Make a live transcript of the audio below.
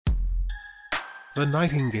The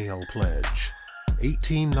Nightingale Pledge,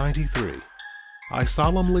 1893. I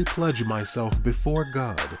solemnly pledge myself before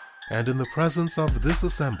God and in the presence of this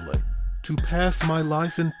assembly to pass my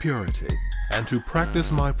life in purity and to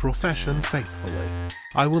practice my profession faithfully.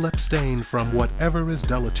 I will abstain from whatever is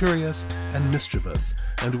deleterious and mischievous,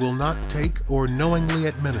 and will not take or knowingly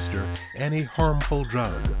administer any harmful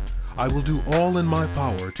drug. I will do all in my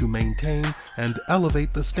power to maintain and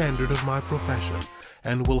elevate the standard of my profession,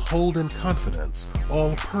 and will hold in confidence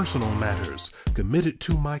all personal matters committed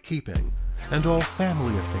to my keeping, and all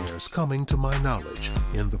family affairs coming to my knowledge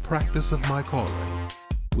in the practice of my calling.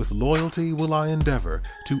 With loyalty will I endeavor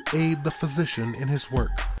to aid the physician in his work,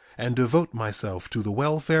 and devote myself to the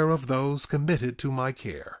welfare of those committed to my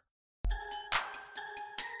care.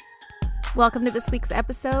 Welcome to this week's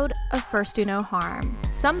episode of First Do No Harm.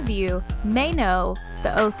 Some of you may know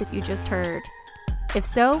the oath that you just heard. If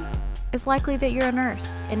so, it's likely that you're a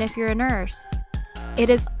nurse. And if you're a nurse, it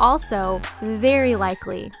is also very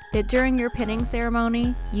likely that during your pinning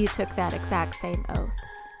ceremony, you took that exact same oath.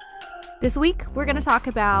 This week, we're going to talk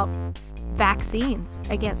about vaccines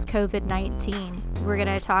against COVID-19. We're going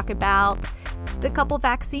to talk about the couple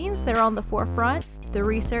vaccines that are on the forefront, the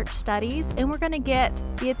research studies, and we're going to get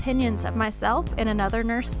the opinions of myself and another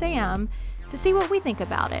nurse, Sam, to see what we think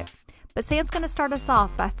about it. But Sam's going to start us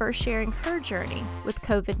off by first sharing her journey with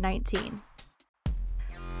COVID-19.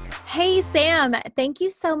 Hey, Sam, thank you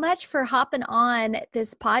so much for hopping on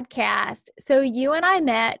this podcast. So you and I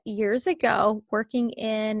met years ago working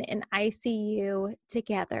in an ICU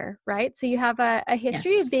together, right? So you have a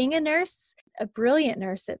history of being a nurse, a brilliant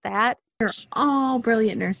nurse at that. We're all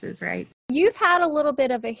brilliant nurses, right? You've had a little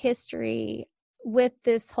bit of a history with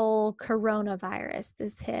this whole coronavirus,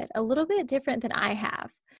 this hit, a little bit different than I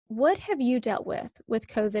have. What have you dealt with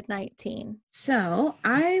COVID-19? So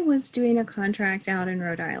I was doing a contract out in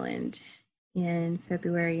Rhode Island in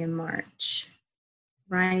February and March,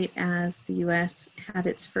 right as the U.S. had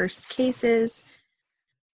its first cases.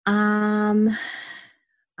 I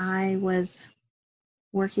was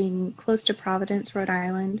working close to Providence, Rhode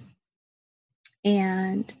Island,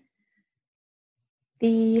 and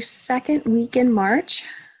the second week in March,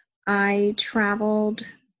 I traveled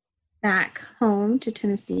back home to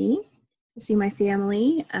Tennessee to see my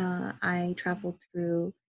family. I traveled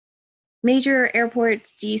through major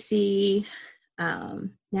airports, DC,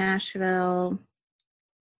 Nashville,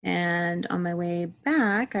 and on my way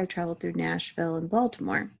back, I traveled through Nashville and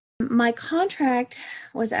Baltimore. My contract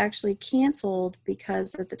was actually canceled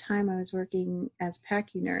because at the time I was working as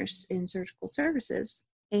PACU nurse in surgical services,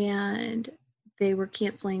 and they were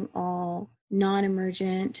canceling all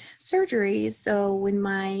non-emergent surgeries. So when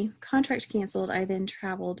my contract canceled, I then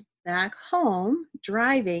traveled back home,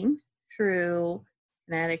 driving through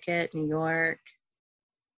Connecticut, New York,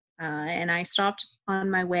 and I stopped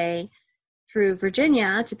on my way through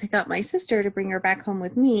Virginia to pick up my sister to bring her back home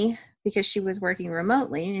with me because she was working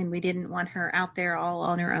remotely and we didn't want her out there all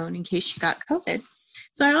on her own in case she got COVID.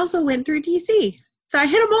 So I also went through DC. So I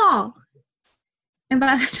hit them all. And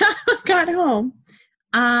by the time I got home,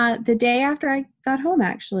 the day after I got home,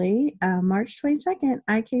 actually, March 22nd,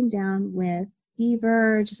 I came down with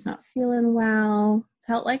fever, just not feeling well,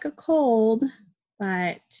 felt like a cold,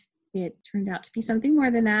 but it turned out to be something more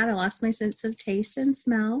than that. I lost my sense of taste and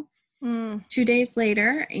smell 2 days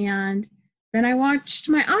later, and then I watched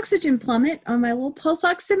my oxygen plummet on my little pulse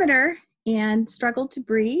oximeter and struggled to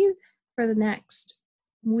breathe for the next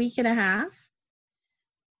week and a half.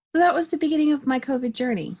 So that was the beginning of my COVID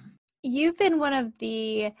journey. You've been one of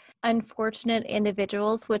the unfortunate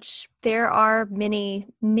individuals, which there are many,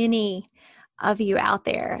 many of you out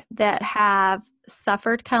there that have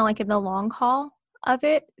suffered kind of like in the long haul of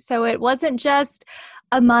it. So it wasn't just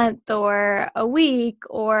a month or a week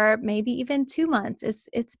or maybe even 2 months.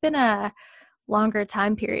 It's been a longer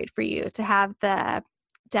time period for you to have the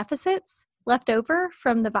deficits left over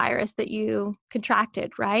from the virus that you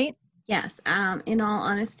contracted, right? Yes. In all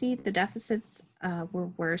honesty, the deficits were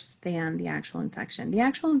worse than the actual infection. The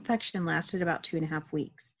actual infection lasted about 2.5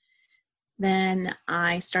 weeks. Then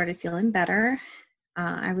I started feeling better.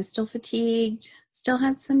 I was still fatigued, still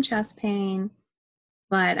had some chest pain,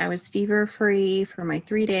 but I was fever-free for my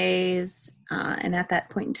 3 days. And at that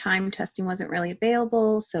point in time, testing wasn't really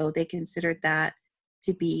available, so they considered that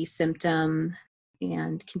to be symptom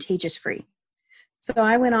and contagious-free. So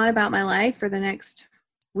I went on about my life for the next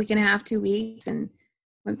week and a half, 2 weeks, and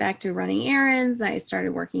went back to running errands. I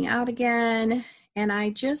started working out again, and I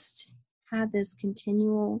just had this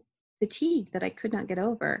continual fatigue that I could not get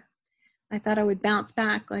over. I thought I would bounce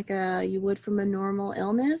back like you would from a normal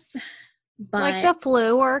illness. But like the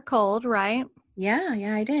flu or a cold, right? Yeah,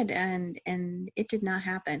 I did. And it did not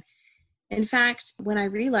happen. In fact, when I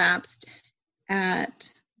relapsed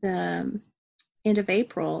at the end of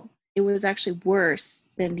April, it was actually worse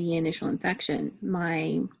than the initial infection.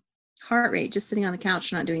 My heart rate, just sitting on the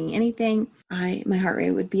couch, not doing anything, my heart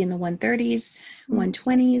rate would be in the 130s,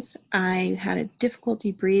 120s. I had a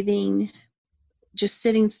difficulty breathing. Just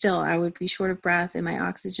sitting still, I would be short of breath, and my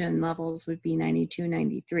oxygen levels would be 92,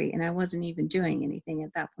 93. And I wasn't even doing anything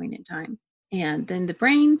at that point in time. And then the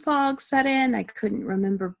brain fog set in. I couldn't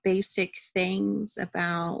remember basic things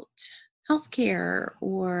about healthcare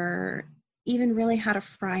or even really how to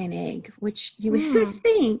fry an egg, which you would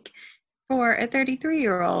think for a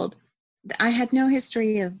 33-year-old. I had no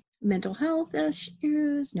history of mental health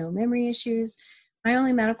issues, no memory issues. My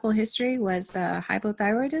only medical history was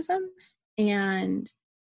hypothyroidism, and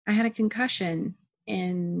I had a concussion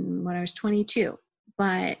when I was 22.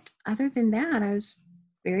 But other than that, I was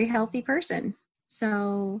a very healthy person.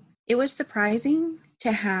 So it was surprising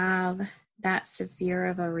to have that severe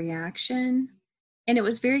of a reaction. And it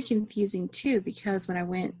was very confusing too, because when I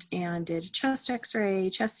went and did a chest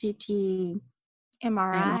x-ray, chest CT,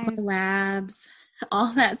 MRIs, and labs,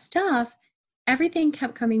 all that stuff, everything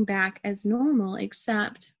kept coming back as normal,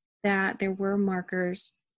 except that there were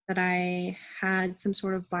markers that I had some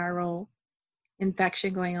sort of viral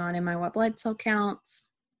infection going on in my white blood cell counts,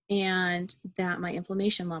 and that my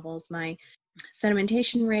inflammation levels, my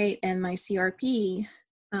sedimentation rate, and my CRP,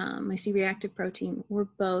 my C-reactive protein, were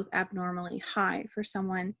both abnormally high for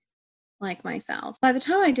someone like myself. By the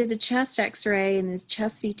time I did the chest x-ray and this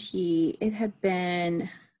chest CT, it had been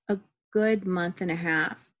a good month and a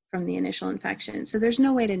half from the initial infection. So there's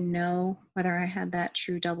no way to know whether I had that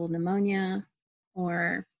true double pneumonia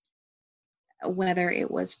or whether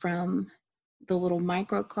it was from the little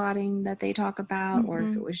microclotting that they talk about, or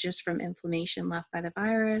if it was just from inflammation left by the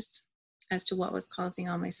virus, as to what was causing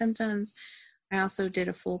all my symptoms. I also did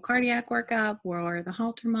a full cardiac workup, wore the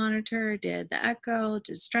Holter monitor, did the echo,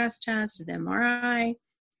 did stress test, did the MRI.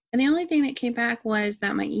 And the only thing that came back was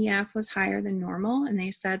that my EF was higher than normal. And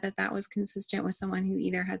they said that that was consistent with someone who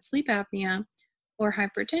either had sleep apnea or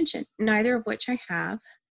hypertension, neither of which I have,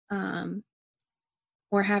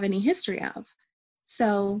 or have any history of.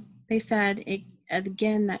 So they said,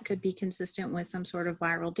 again, that could be consistent with some sort of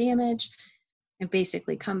viral damage, and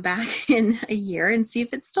basically come back in a year and see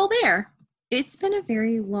if it's still there. It's been a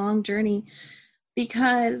very long journey,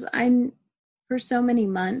 because for so many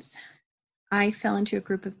months, I fell into a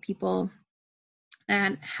group of people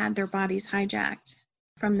that had their bodies hijacked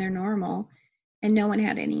from their normal, and no one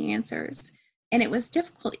had any answers. And it was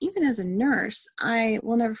difficult, even as a nurse. I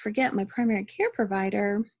will never forget my primary care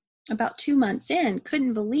provider, about 2 months in,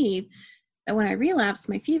 couldn't believe that when I relapsed,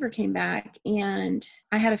 my fever came back, and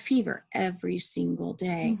I had a fever every single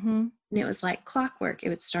day. And it was like clockwork. It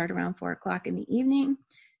would start around 4:00 in the evening.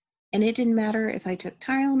 And it didn't matter if I took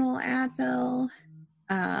Tylenol, Advil,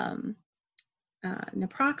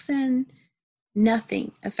 naproxen,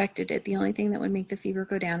 nothing affected it. The only thing that would make the fever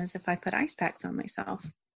go down is if I put ice packs on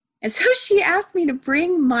myself. And so she asked me to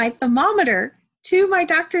bring my thermometer to my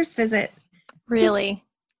doctor's visit. Really?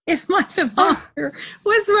 If my thermometer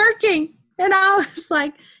was working. And I was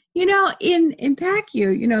like, in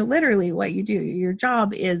PACU, literally what you do, your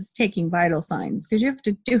job is taking vital signs, because you have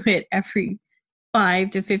to do it every 5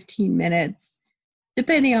 to 15 minutes,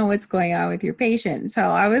 depending on what's going on with your patient. So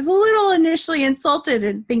I was a little initially insulted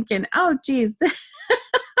and thinking, oh, geez,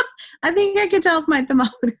 I think I can tell if my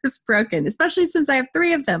thermometer is broken, especially since I have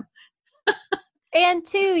 3 of them. And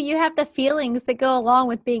 2, you have the feelings that go along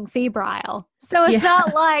with being febrile. So it's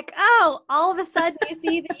not like, oh, all of a sudden you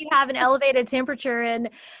see that you have an elevated temperature and,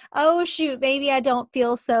 oh, shoot, maybe I don't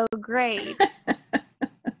feel so great.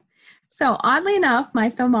 So oddly enough, my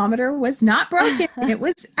thermometer was not broken. It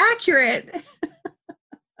was accurate.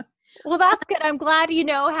 Well, that's good. I'm glad you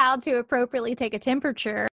know how to appropriately take a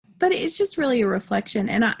temperature. But it's just really a reflection.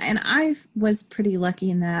 And I was pretty lucky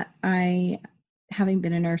in that having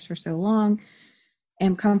been a nurse for so long,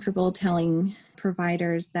 am comfortable telling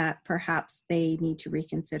providers that perhaps they need to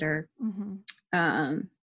reconsider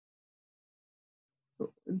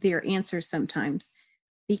their answers sometimes,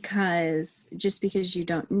 because just because you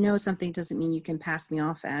don't know something doesn't mean you can pass me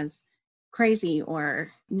off as crazy or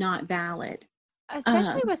not valid.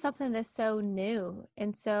 Especially with something that's so new.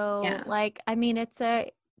 And so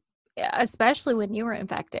especially when you were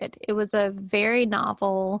infected, it was a very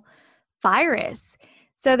novel virus.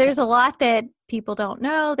 So there's a lot that people don't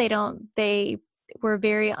know. They were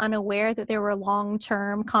very unaware that there were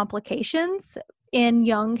long-term complications in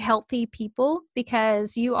young, healthy people,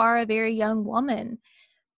 because you are a very young woman.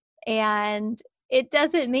 And it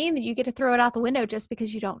doesn't mean that you get to throw it out the window just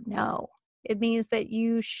because you don't know. It means that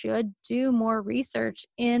you should do more research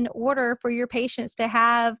in order for your patients to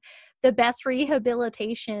have the best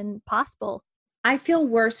rehabilitation possible. I feel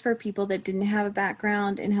worse for people that didn't have a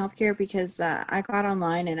background in healthcare because I got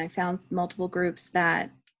online and I found multiple groups that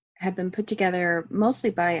had been put together mostly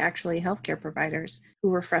by actually healthcare providers who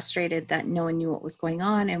were frustrated that no one knew what was going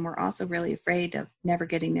on and were also really afraid of never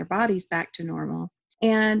getting their bodies back to normal.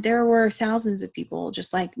 And there were thousands of people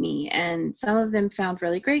just like me, and some of them found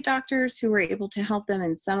really great doctors who were able to help them,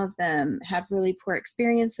 and some of them had really poor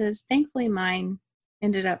experiences. Thankfully, mine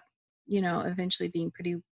ended up, eventually being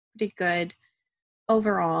pretty good.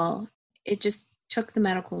 Overall, it just took the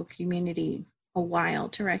medical community a while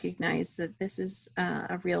to recognize that this is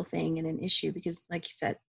a real thing and an issue because, like you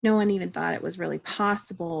said, no one even thought it was really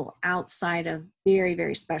possible outside of very,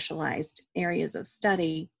 very specialized areas of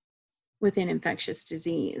study within infectious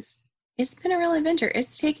disease. It's been a real adventure.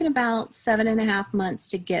 It's taken about 7.5 months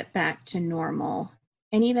to get back to normal.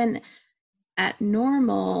 And even at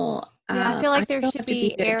normal, I feel like there should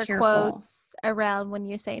be air quotes around when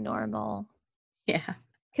you say normal. Yeah.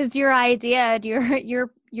 Because your idea,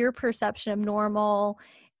 your perception of normal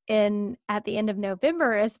at the end of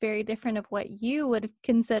November is very different of what you would have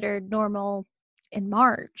considered normal in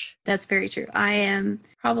March. That's very true. I am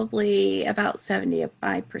probably about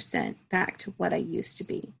 75% back to what I used to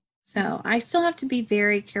be. So I still have to be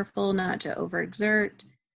very careful not to overexert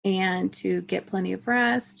and to get plenty of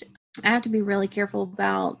rest. I have to be really careful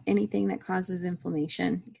about anything that causes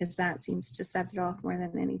inflammation because that seems to set it off more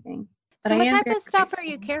than anything. So what type of stuff are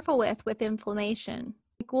you careful with inflammation?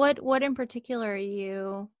 Like what in particular are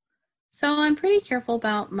you? So I'm pretty careful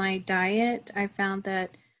about my diet. I found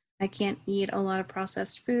that I can't eat a lot of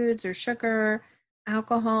processed foods or sugar.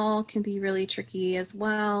 Alcohol can be really tricky as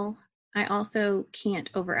well. I also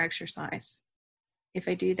can't overexercise. If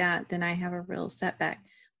I do that, then I have a real setback.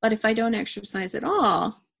 But if I don't exercise at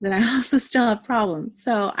all, then I also still have problems.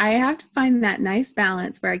 So I have to find that nice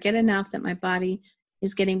balance where I get enough that my body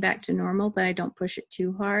is getting back to normal, but I don't push it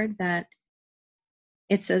too hard that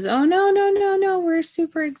it says, oh, no, we're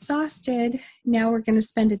super exhausted. Now we're going to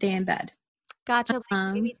spend a day in bed. Gotcha.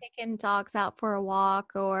 Like maybe taking dogs out for a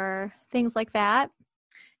walk or things like that.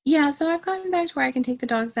 Yeah, so I've gotten back to where I can take the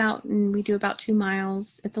dogs out and we do about 2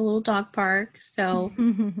 miles at the little dog park. So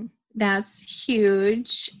that's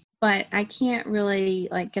huge, but I can't really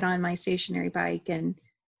get on my stationary bike and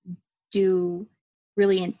do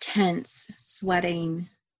really intense sweating,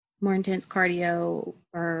 more intense cardio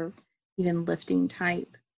or even lifting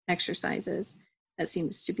type exercises. That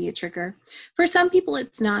seems to be a trigger. For some people,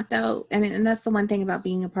 it's not, though. I mean, and that's the one thing about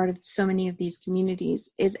being a part of so many of these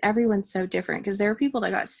communities is everyone's so different because there are people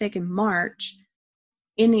that got sick in March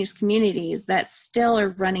in these communities that still are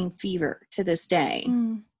running fever to this day,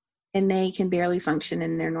 and they can barely function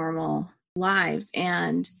in their normal lives.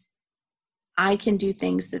 And I can do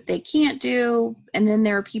things that they can't do. And then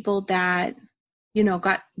there are people that,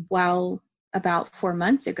 got well about 4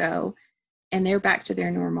 months ago, and they're back to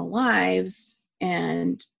their normal lives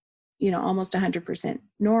and, almost 100%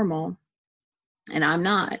 normal, and I'm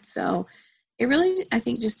not. So it really, I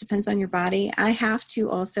think, just depends on your body. I have to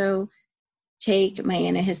also take my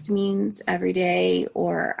antihistamines every day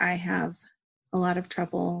or I have a lot of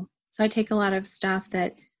trouble. So I take a lot of stuff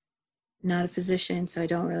that I'm not a physician, so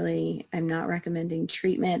I'm not recommending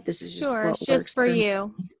treatment. This is just it's just for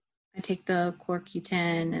you. I take the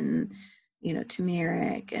CoQ10 and,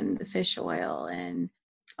 turmeric and the fish oil. And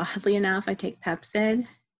oddly enough, I take Pepcid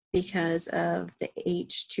because of the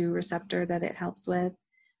H2 receptor that it helps with.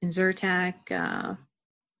 And Zyrtec,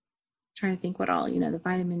 trying to think what all, the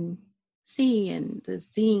vitamin C and the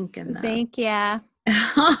zinc and zinc, yeah.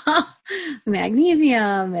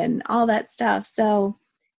 magnesium and all that stuff. So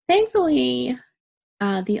thankfully,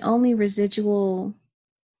 the only residual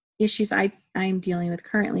issues I'm dealing with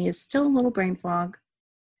currently is still a little brain fog.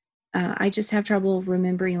 I just have trouble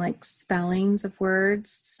remembering spellings of words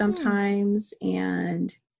sometimes,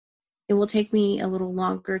 and it will take me a little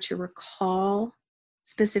longer to recall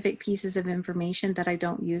specific pieces of information that I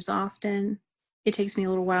don't use often. It takes me a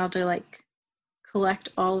little while to collect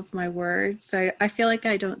all of my words. So I feel like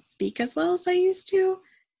I don't speak as well as I used to.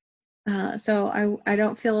 So I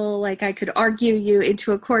don't feel like I could argue you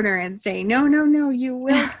into a corner and say, no, you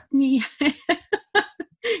will me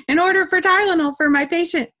in order for Tylenol for my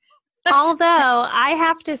patient. Although I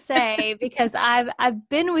have to say, because I've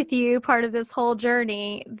been with you part of this whole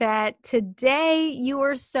journey, that today you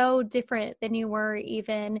are so different than you were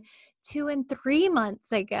even 2 and 3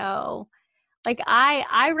 months ago. Like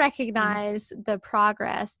I recognize the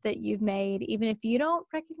progress that you've made. Even if you don't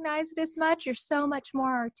recognize it as much, you're so much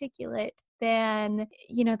more articulate than,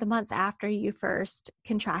 the months after you first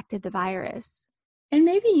contracted the virus. And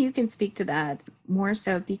maybe you can speak to that more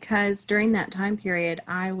so, because during that time period,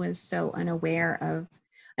 I was so unaware of,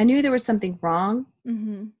 I knew there was something wrong,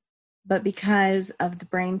 but because of the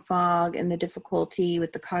brain fog and the difficulty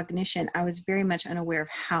with the cognition, I was very much unaware of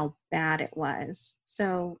how bad it was.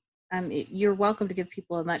 So you're welcome to give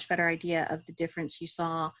people a much better idea of the difference you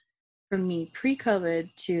saw from me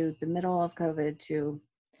pre-COVID to the middle of COVID to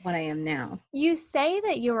what I am now. You say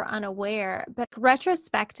that you were unaware, but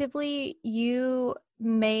retrospectively, you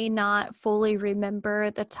may not fully remember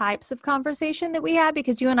the types of conversation that we had,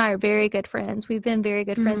 because you and I are very good friends. We've been very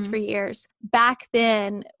good friends for years. Back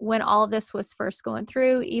then, when all of this was first going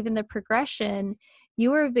through, even the progression, you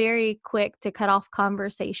were very quick to cut off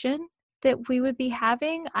conversation that we would be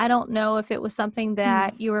having. I don't know if it was something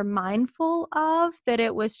that you were mindful of, that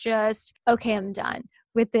it was just, okay, I'm done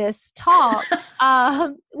with this talk,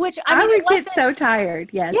 which I would get so tired.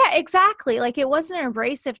 Yes. Yeah, exactly. Like, it wasn't an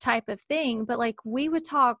abrasive type of thing, but like, we would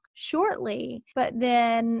talk shortly, but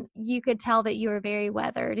then you could tell that you were very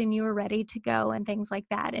weathered and you were ready to go and things like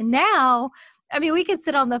that. And now, we could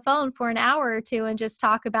sit on the phone for an hour or two and just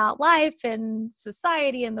talk about life and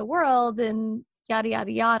society and the world and yada,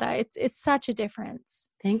 yada, yada. It's such a difference.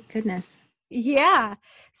 Thank goodness. Yeah.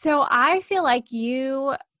 So I feel like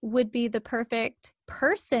you would be the perfect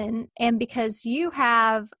person. And because you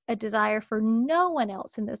have a desire for no one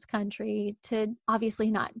else in this country to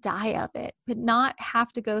obviously not die of it, but not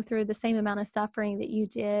have to go through the same amount of suffering that you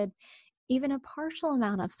did, even a partial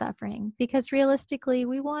amount of suffering, because realistically,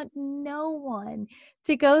 we want no one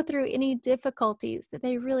to go through any difficulties that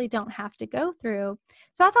they really don't have to go through.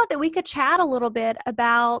 So I thought that we could chat a little bit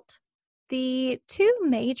about the two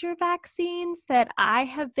major vaccines that I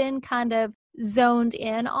have been kind of zoned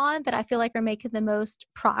in on, that I feel like are making the most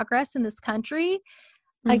progress in this country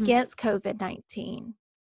against COVID-19.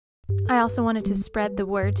 I also wanted to spread the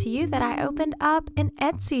word to you that I opened up an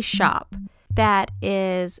Etsy shop that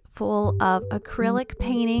is full of acrylic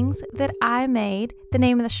paintings that I made. The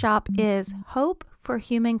name of the shop is Hope for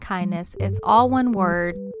Human Kindness. It's all one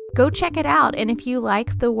word. Go check it out. And if you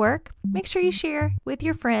like the work, make sure you share with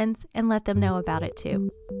your friends and let them know about it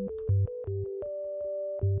too.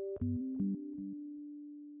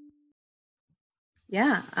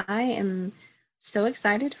 Yeah, I am so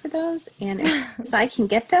excited for those. And as soon as I can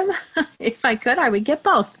get them, if I could, I would get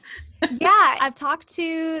both. Yeah, I've talked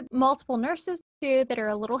to multiple nurses too that are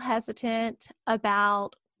a little hesitant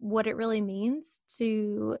about what it really means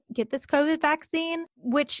to get this COVID vaccine,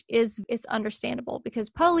 which is understandable, because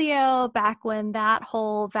polio, back when that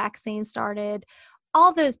whole vaccine started,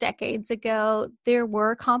 all those decades ago, there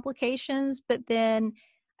were complications. But then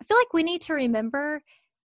I feel like we need to remember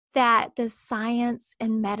that the science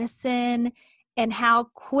and medicine and how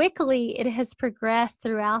quickly it has progressed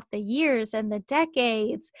throughout the years and the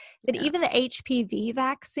decades, that even the HPV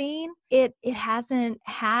vaccine, it hasn't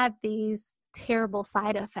had these terrible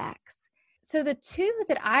side effects. So the two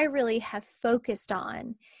that I really have focused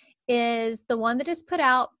on is the one that is put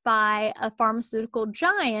out by a pharmaceutical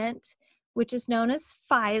giant, which is known as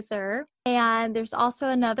Pfizer. And there's also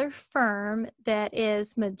another firm that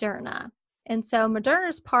is Moderna. And so Moderna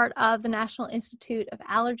is part of the National Institute of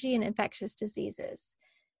Allergy and Infectious Diseases.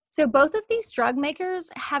 So both of these drug makers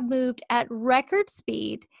have moved at record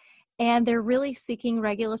speed, and they're really seeking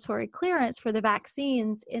regulatory clearance for the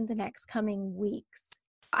vaccines in the next coming weeks.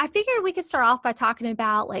 I figured we could start off by talking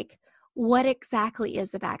about, like, what exactly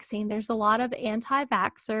is a vaccine? There's a lot of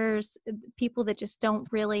anti-vaxxers, people that just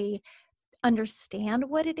don't really understand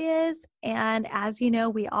what it is. And as you know,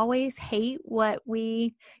 we always hate what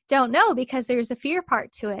we don't know, because there's a fear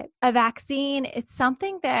part to it. A vaccine, it's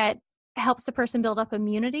something that helps a person build up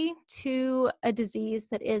immunity to a disease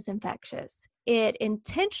that is infectious. It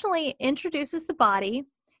intentionally introduces the body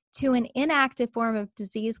to an inactive form of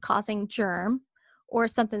disease-causing germ or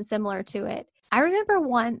something similar to it. I remember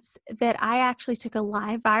once that I actually took a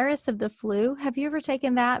live virus of the flu. Have you ever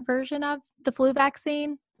taken that version of the flu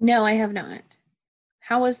vaccine? No, I have not.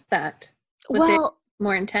 How was that? Was it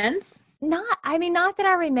more intense? Not that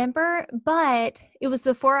I remember, but it was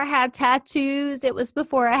before I had tattoos. It was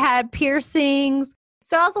before I had piercings.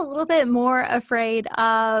 So I was a little bit more afraid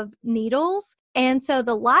of needles. And so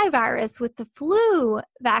the live virus with the flu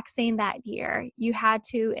vaccine that year, you had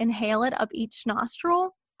to inhale it up each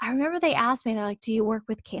nostril. I remember they asked me, they're like, do you work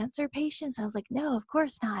with cancer patients? I was like, no, of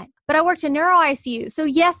course not. But I worked in neuro ICU. So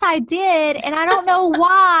yes, I did. And I don't know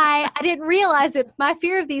why I didn't realize it. My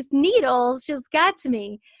fear of these needles just got to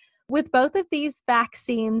me. With both of these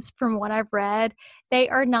vaccines, from what I've read, they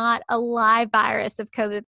are not a live virus of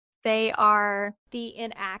COVID. They are the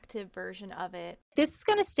inactive version of it. This is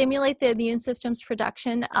going to stimulate the immune system's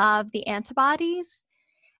production of the antibodies,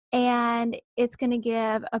 and it's going to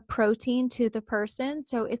give a protein to the person.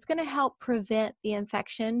 So it's going to help prevent the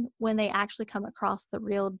infection when they actually come across the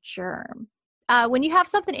real germ. When you have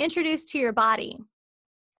something introduced to your body,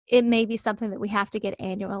 it may be something that we have to get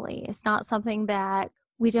annually. It's not something that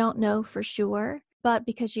we don't know for sure, but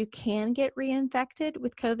because you can get reinfected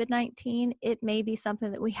with COVID-19, it may be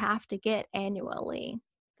something that we have to get annually.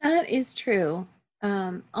 That is true.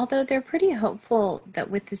 Although they're pretty hopeful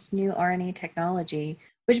that with this new RNA technology,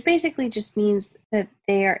 which basically just means that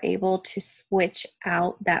they are able to switch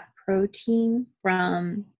out that protein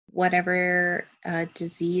from whatever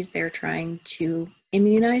disease they're trying to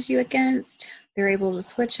immunize you against. They're able to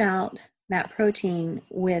switch out that protein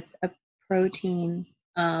with a protein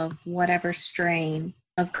of whatever strain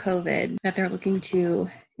of COVID that they're looking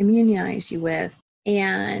to immunize you with.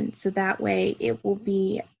 And so that way it will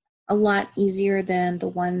be a lot easier than the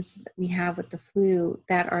ones that we have with the flu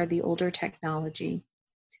that are the older technology,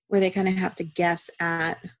 where they kind of have to guess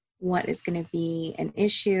at what is going to be an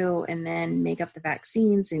issue and then make up the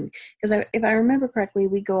vaccines. And because if I remember correctly,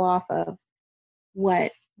 we go off of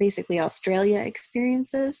what basically Australia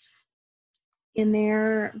experiences in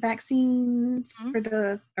their vaccines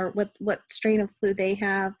for what strain of flu they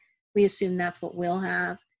have. We assume that's what we'll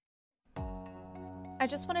have. I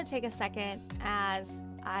just want to take a second, as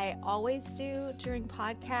I always do during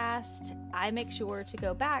podcasts, I make sure to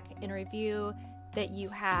go back and review that you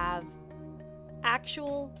have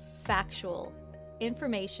actual, factual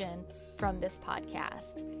information from this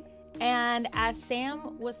podcast. And as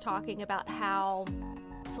Sam was talking about how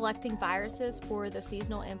selecting viruses for the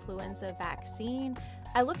seasonal influenza vaccine,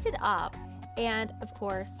 I looked it up, and of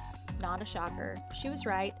course, not a shocker, she was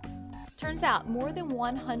right. Turns out more than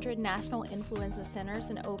 100 national influenza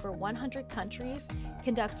centers in over 100 countries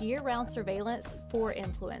conduct year-round surveillance for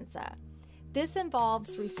influenza. This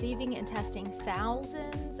involves receiving and testing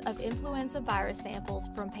thousands of influenza virus samples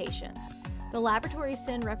from patients. The laboratories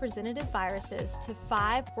send representative viruses to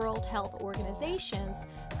 5 World Health Organizations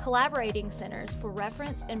collaborating centers for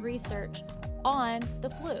reference and research on the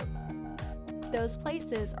flu. Those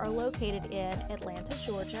places are located in Atlanta,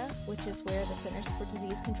 Georgia, which is where the Centers for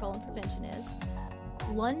Disease Control and Prevention is,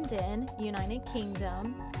 London, United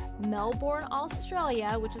Kingdom, Melbourne,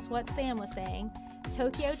 Australia, which is what Sam was saying,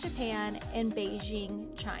 Tokyo, Japan, and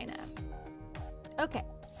Beijing, China. Okay,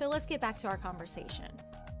 so let's get back to our conversation.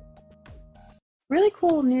 Really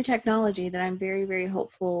cool new technology that I'm very, very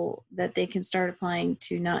hopeful that they can start applying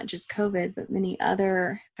to not just COVID, but many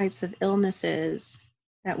other types of illnesses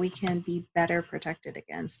that we can be better protected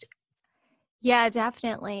against. Yeah,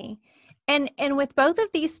 definitely. And with both of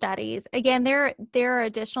these studies, again, there are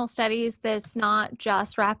additional studies that's not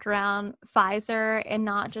just wrapped around Pfizer and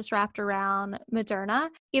not just wrapped around Moderna,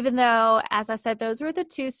 even though, as I said, those were the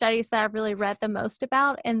 2 studies that I've really read the most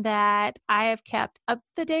about and that I have kept up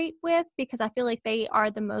to date with because I feel like they are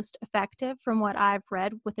the most effective from what I've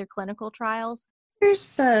read with their clinical trials.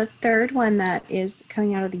 There's a third one that is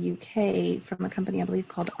coming out of the UK from a company, I believe,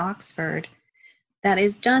 called Oxford, that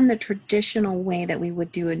is done the traditional way that we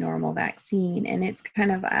would do a normal vaccine. And it's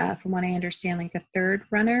kind of, from what I understand, like a third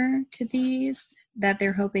runner to these, that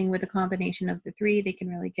they're hoping with a combination of the 3, they can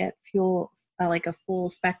really get like a full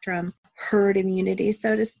spectrum herd immunity,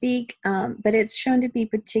 so to speak. But it's shown to be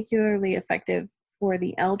particularly effective for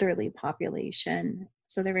the elderly population.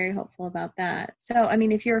 So they're very hopeful about that. So, I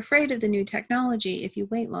mean, if you're afraid of the new technology, if you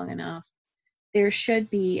wait long enough, there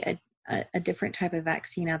should be a different type of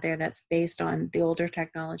vaccine out there that's based on the older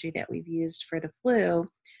technology that we've used for the flu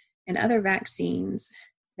and other vaccines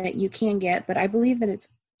that you can get. But I believe that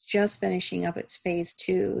it's just finishing up its phase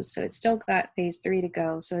 2. So it's still got phase 3 to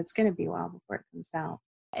go. So it's going to be a while before it comes out.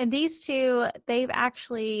 And these 2, they've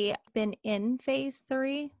actually been in phase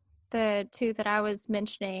 3, the 2 that I was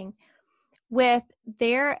mentioning. With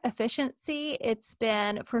their efficiency, it's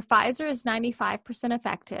been, for Pfizer, is 95%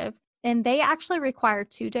 effective. And they actually require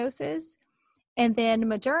 2 doses. And then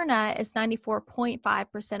Moderna is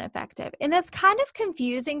 94.5% effective. And that's kind of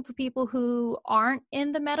confusing for people who aren't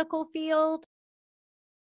in the medical field.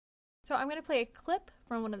 So I'm going to play a clip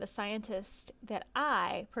from one of the scientists that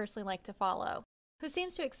I personally like to follow, who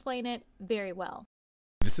seems to explain it very well.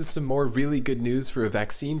 This is some more really good news for a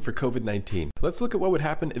vaccine for COVID-19. Let's look at what would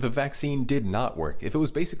happen if a vaccine did not work. If it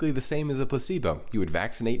was basically the same as a placebo, you would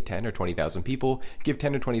vaccinate 10 or 20,000 people, give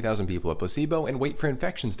 10 or 20,000 people a placebo, and wait for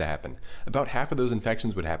infections to happen. About half of those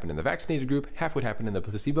infections would happen in the vaccinated group, half would happen in the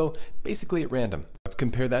placebo, basically at random. What's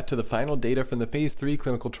compare that to the final data from the phase 3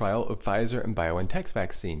 clinical trial of Pfizer and BioNTech's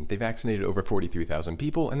vaccine. They vaccinated over 43,000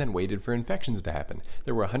 people and then waited for infections to happen.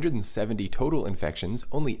 There were 170 total infections.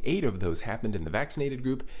 Only 8 of those happened in the vaccinated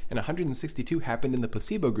group, and 162 happened in the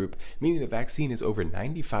placebo group, meaning the vaccine is over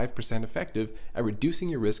 95% effective at reducing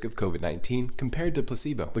your risk of COVID-19 compared to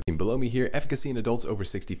placebo. Looking below me here, efficacy in adults over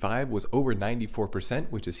 65 was over 94%,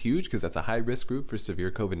 which is huge because that's a high-risk group for severe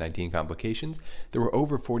COVID-19 complications. There were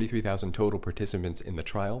over 43,000 total participants in the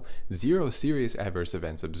trial. 0 serious adverse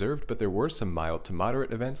events observed, but there were some mild to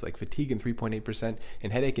moderate events like fatigue in 3.8%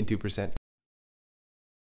 and headache in 2%.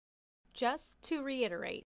 Just to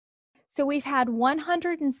reiterate, so we've had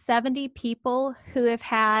 170 people who have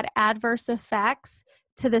had adverse effects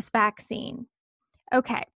to this vaccine.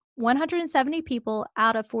 Okay, 170 people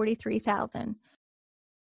out of 43,000.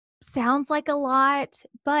 Sounds like a lot,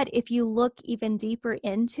 but if you look even deeper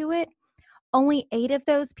into it, only 8 of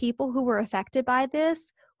those people who were affected by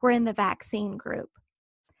this were in the vaccine group.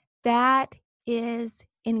 That is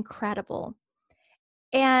incredible.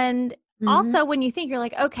 And also, when you think, you're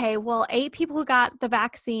like, okay, well, 8 people who got the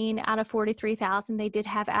vaccine out of 43,000, they did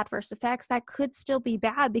have adverse effects. That could still be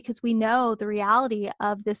bad because we know the reality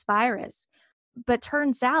of this virus. But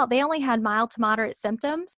turns out they only had mild to moderate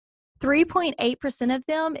symptoms. 3.8% of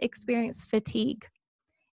them experienced fatigue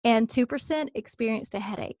and 2% experienced a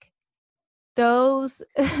headache. Those,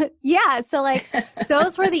 so like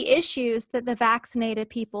those were the issues that the vaccinated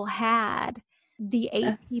people had, the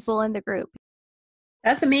 8 people in the group.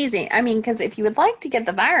 That's amazing. I mean, because if you would like to get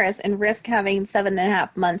the virus and risk having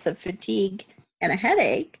 7.5 months of fatigue and a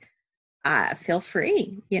headache, feel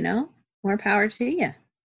free, more power to you.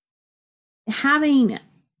 Having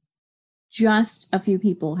just a few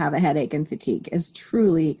people have a headache and fatigue is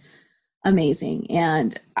truly amazing.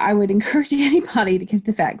 And I would encourage anybody to get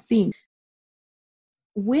the vaccine.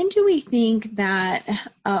 When do we think that,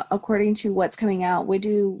 according to what's coming out, when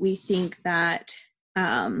do we think that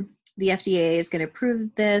the FDA is going to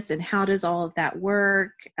approve this, and how does all of that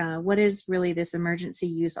work? What is really this emergency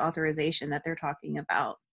use authorization that they're talking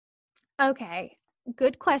about? Okay,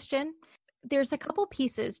 good question. There's a couple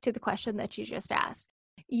pieces to the question that you just asked.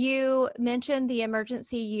 You mentioned the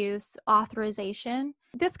emergency use authorization.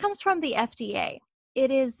 This comes from the FDA. It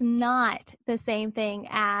is not the same thing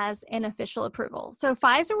as an official approval. So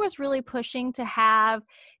Pfizer was really pushing to have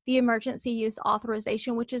the emergency use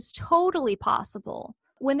authorization, which is totally possible.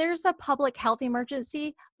 When there's a public health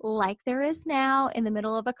emergency, like there is now in the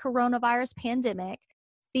middle of a coronavirus pandemic,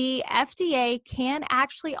 the FDA can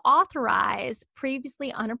actually authorize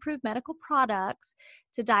previously unapproved medical products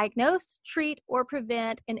to diagnose, treat, or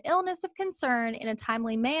prevent an illness of concern in a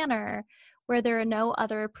timely manner where there are no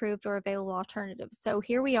other approved or available alternatives. So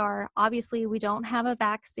here we are. Obviously, we don't have a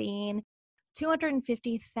vaccine.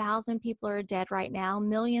 250,000 people are dead right now.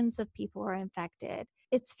 Millions of people are infected.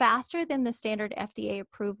 It's faster than the standard FDA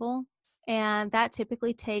approval, and that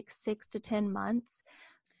typically takes 6 to 10 months.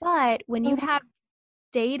 But when you have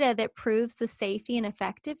data that proves the safety and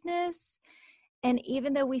effectiveness, and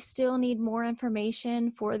even though we still need more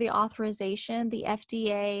information for the authorization, the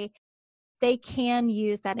FDA, they can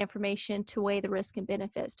use that information to weigh the risk and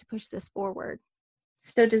benefits to push this forward.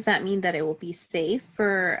 So does that mean that it will be safe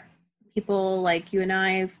for people like you and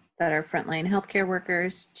I that are frontline healthcare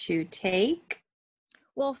workers to take?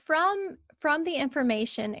 Well, from the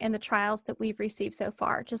information and the trials that we've received so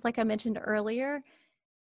far, just like I mentioned earlier,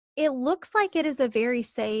 it looks like it is a very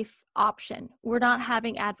safe option. We're not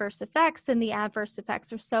having adverse effects, and the adverse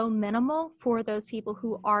effects are so minimal for those people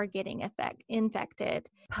who are getting infected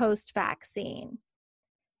post-vaccine.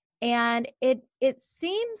 And it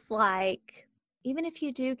seems like even if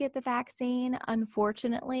you do get the vaccine,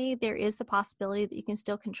 unfortunately, there is the possibility that you can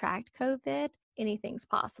still contract COVID. Anything's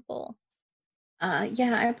possible.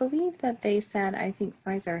 I believe that they said, I think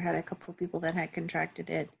Pfizer had a couple of people that had contracted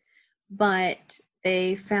it, but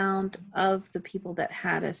they found of the people that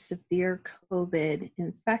had a severe COVID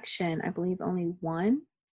infection, I believe only 1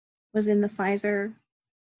 was in the Pfizer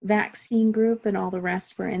vaccine group and all the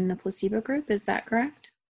rest were in the placebo group. Is that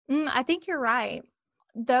correct? I think you're right.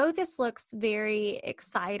 Though this looks very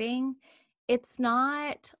exciting, it's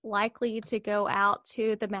not likely to go out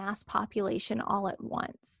to the mass population all at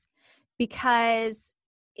once, because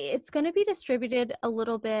it's going to be distributed a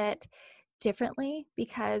little bit differently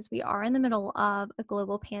because we are in the middle of a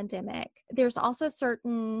global pandemic. There's also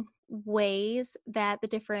certain ways that the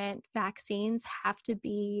different vaccines have to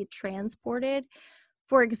be transported.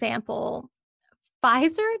 For example,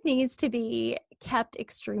 Pfizer needs to be kept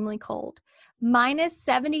extremely cold, minus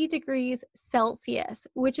 70 degrees Celsius,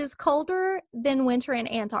 which is colder than winter in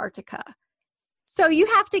Antarctica. So you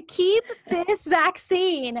have to keep this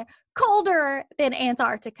vaccine colder than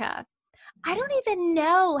Antarctica. I don't even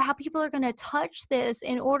know how people are going to touch this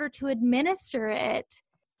in order to administer it.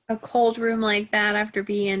 A cold room like that after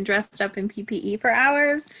being dressed up in PPE for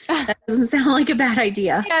hours, that doesn't sound like a bad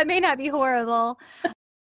idea. Yeah, it may not be horrible.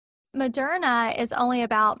 Moderna is only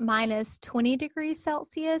about minus 20 degrees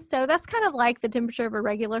Celsius. So that's kind of like the temperature of a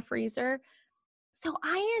regular freezer. So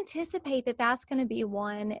I anticipate that that's going to be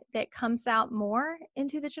one that comes out more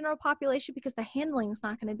into the general population because the handling is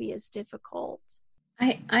not going to be as difficult.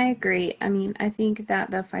 I agree. I mean, I think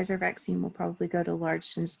that the Pfizer vaccine will probably go to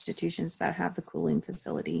large institutions that have the cooling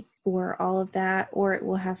facility for all of that, or it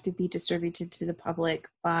will have to be distributed to the public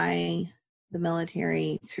by the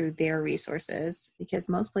military through their resources, because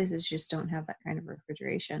most places just don't have that kind of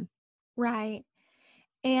refrigeration. Right.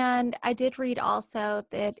 And I did read also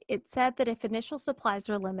that it said that if initial supplies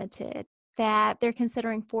are limited, that they're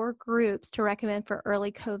considering 4 groups to recommend for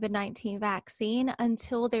early COVID-19 vaccine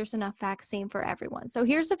until there's enough vaccine for everyone. So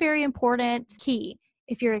here's a very important key.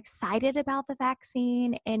 If you're excited about the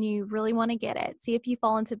vaccine and you really want to get it, see if you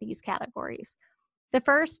fall into these categories. The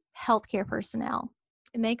first, healthcare personnel.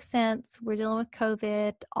 It makes sense. We're dealing with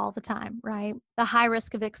COVID all the time, right? The high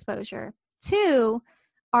risk of exposure. 2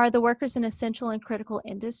 are the workers in essential and critical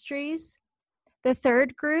industries. The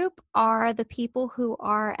third group are the people who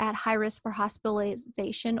are at high risk for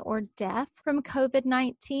hospitalization or death from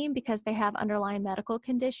COVID-19 because they have underlying medical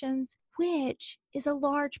conditions, which is a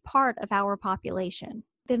large part of our population.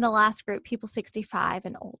 Then the last group, people 65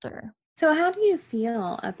 and older. So how do you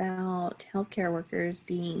feel about healthcare workers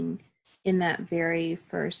being in that very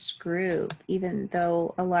first group, even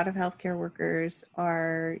though a lot of healthcare workers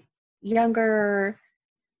are younger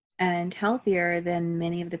and healthier than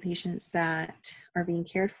many of the patients that are being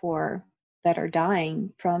cared for that are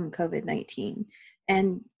dying from COVID-19?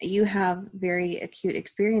 And you have very acute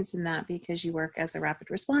experience in that because you work as a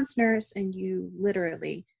rapid response nurse and you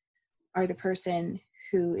literally are the person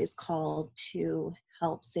who is called to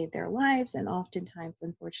help save their lives, and oftentimes,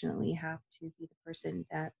 unfortunately, have to be the person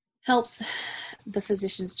that helps the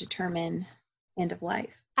physicians determine end of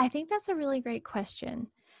life. I think that's a really great question.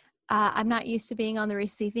 I'm not used to being on the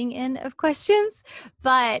receiving end of questions,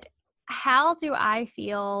 but how do I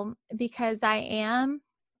feel? Because I am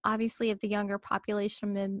obviously of the younger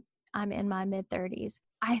population. I'm in my mid-30s.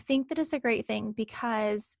 I think that is a great thing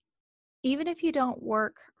because even if you don't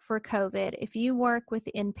work for COVID, if you work with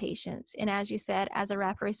inpatients, and as you said, as a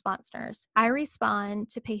rapid response nurse, I respond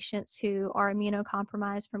to patients who are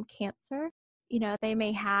immunocompromised from cancer. You know, they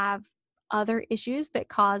may have other issues that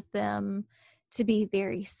cause them to be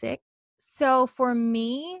very sick. So for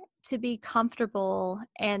me to be comfortable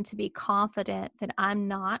and to be confident that I'm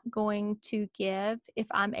not going to give, if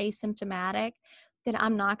I'm asymptomatic, then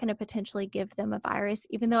I'm not going to potentially give them a virus,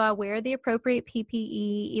 even though I wear the appropriate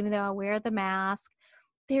PPE, even though I wear the mask.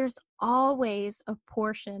 There's always a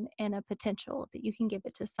portion and a potential that you can give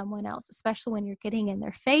it to someone else, especially when you're getting in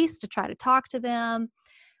their face to try to talk to them,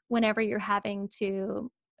 whenever you're having to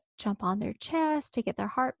jump on their chest to get their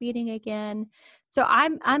heart beating again. So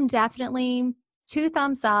I'm definitely 2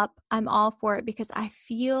 thumbs up. I'm all for it because I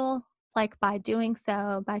feel like by doing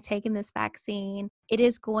so, by taking this vaccine, it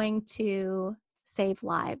is going to save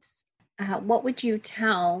lives. What would you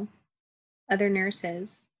tell other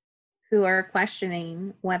nurses who are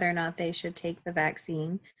questioning whether or not they should take the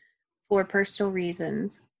vaccine for personal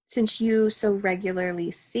reasons, since you so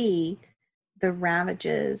regularly see the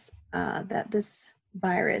ravages that this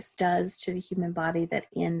virus does to the human body that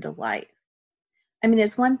end a life? I mean,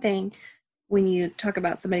 it's one thing when you talk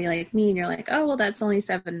about somebody like me and you're like, oh, well, that's only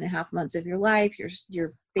 7.5 months of your life.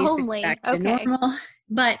 You're basically back to normal.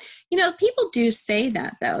 But, you know, people do say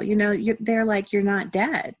that, though. You know, they're like, you're not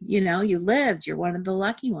dead. You know, you lived. You're one of the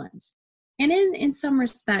lucky ones. And in some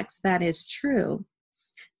respects, that is true.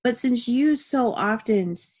 But since you so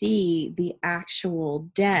often see the actual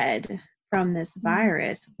dead from this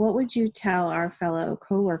virus, what would you tell our fellow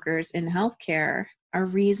coworkers in healthcare are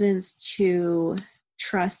reasons to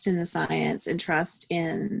trust in the science and trust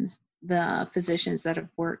in the physicians that have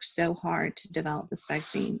worked so hard to develop this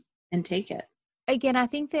vaccine and take it? Again, I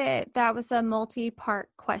think that was a multi-part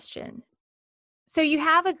question. So you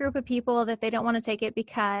have a group of people that they don't want to take it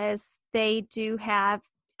because they do have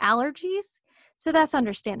allergies. So that's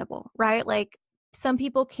understandable, right? Like some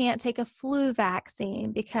people can't take a flu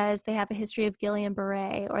vaccine because they have a history of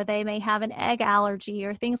Guillain-Barré, or they may have an egg allergy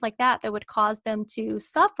or things like that would cause them to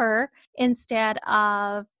suffer instead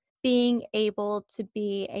of being able to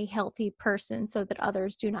be a healthy person so that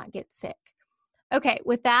others do not get sick. Okay,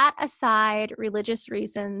 with that aside, religious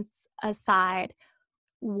reasons aside,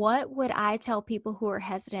 what would I tell people who are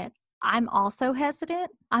hesitant? I'm also hesitant.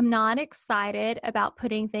 I'm not excited about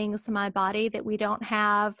putting things in my body that we don't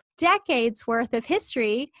have decades worth of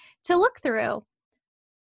history to look through.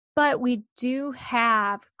 But we do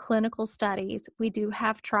have clinical studies. We do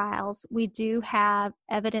have trials. We do have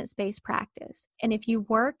evidence-based practice. And if you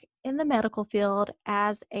work in the medical field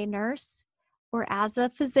as a nurse or as a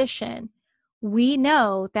physician, we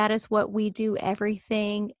know that is what we do. Every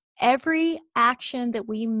action that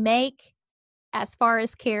we make as far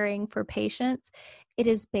as caring for patients, it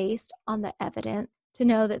is based on the evidence to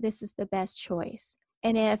know that this is the best choice.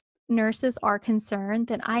 And if nurses are concerned,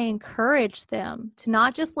 then I encourage them to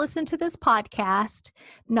not just listen to this podcast,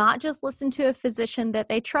 not just listen to a physician that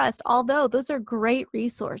they trust, although those are great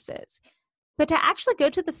resources, but to actually go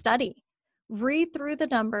to the study, read through the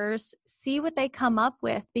numbers, see what they come up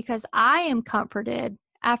with, because I am comforted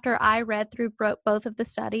after I read through both of the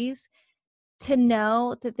studies to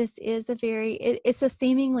know that this is it's a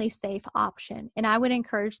seemingly safe option. And I would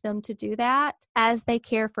encourage them to do that as they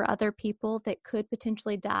care for other people that could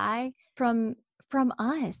potentially die from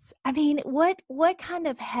us. I mean, what kind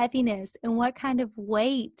of heaviness and what kind of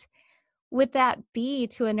weight would that be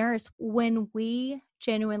to a nurse when we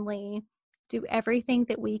genuinely do everything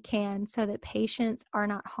that we can so that patients are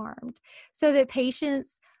not harmed, so that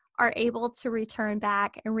patients are able to return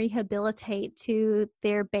back and rehabilitate to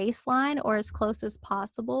their baseline or as close as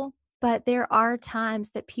possible. But there are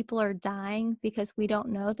times that people are dying because we don't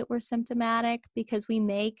know that we're symptomatic, because we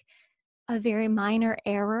make a very minor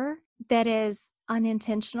error that is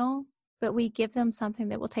unintentional, but we give them something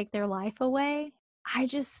that will take their life away. I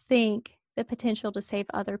just think the potential to save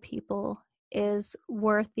other people is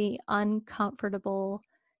worth the uncomfortable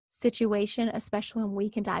situation, especially when we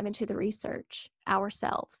can dive into the research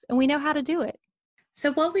ourselves and we know how to do it.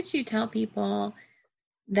 So what would you tell people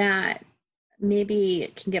that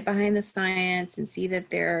maybe can get behind the science and see that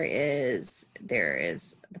there is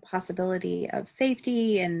the possibility of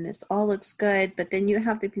safety and this all looks good, but then you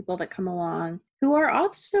have the people that come along who are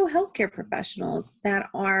also healthcare professionals that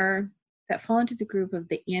fall into the group of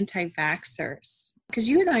the anti-vaxxers? Because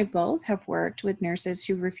you and I both have worked with nurses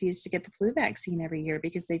who refuse to get the flu vaccine every year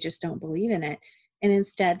because they just don't believe in it. And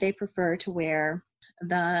instead they prefer to wear in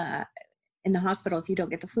the hospital, if you don't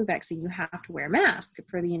get the flu vaccine, you have to wear a mask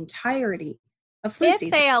for the entirety of flu season.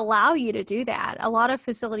 If they allow you to do that. A lot of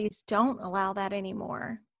facilities don't allow that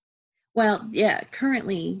anymore. Well, yeah,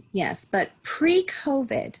 currently, yes. But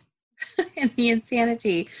pre-COVID and the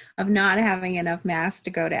insanity of not having enough masks to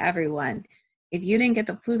go to everyone, if you didn't get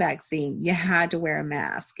the flu vaccine, you had to wear a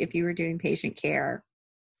mask if you were doing patient care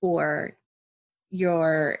for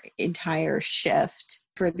your entire shift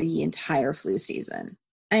for the entire flu season.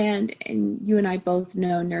 And you and I both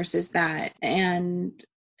know nurses and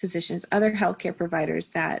physicians, other healthcare providers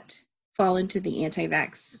that fall into the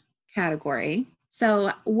anti-vax category.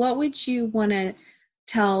 So what would you want to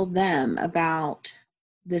tell them about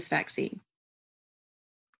this vaccine?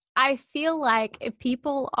 I feel like if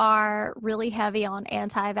people are really heavy on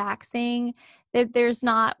anti-vaxxing, that there's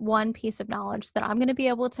not one piece of knowledge that I'm going to be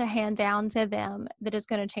able to hand down to them that is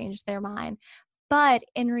going to change their mind. But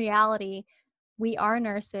in reality, we are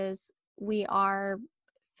nurses, we are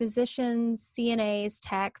physicians, CNAs,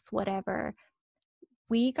 techs, whatever.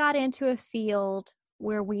 We got into a field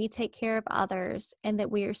where we take care of others and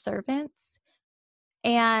that we are servants.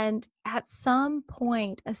 And at some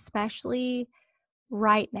point, especially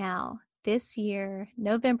right now, this year,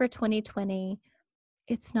 November 2020,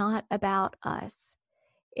 it's not about us.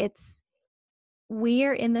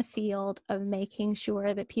 We're in the field of making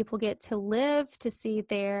sure that people get to live to see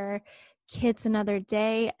their kids another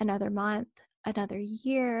day, another month, another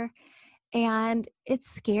year. And it's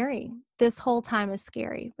scary. This whole time is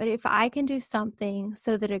scary. But if I can do something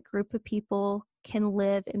so that a group of people can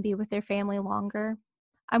live and be with their family longer,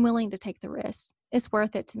 I'm willing to take the risk. It's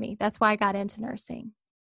worth it to me. That's why I got into nursing.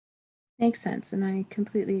 Makes sense, and I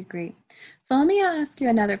completely agree. So let me ask you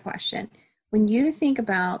another question. When you think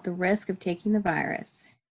about the risk of taking the virus,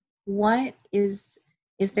 is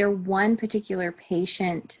there one particular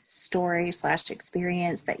patient story /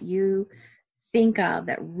 experience that you think of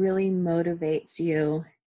that really motivates you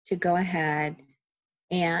to go ahead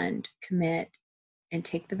and commit and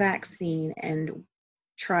take the vaccine and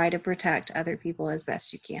try to protect other people as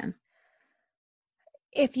best you can?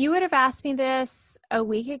 If you would have asked me this a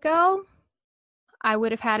week ago, I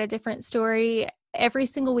would have had a different story. Every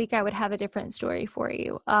single week, I would have a different story for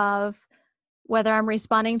you of whether I'm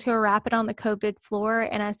responding to a rapid on the COVID floor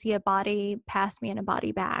and I see a body pass me in a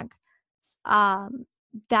body bag.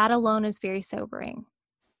 That alone is very sobering.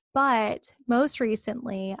 But most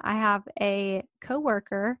recently, I have a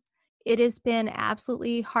coworker. It has been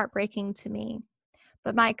absolutely heartbreaking to me.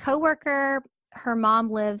 But my coworker, her mom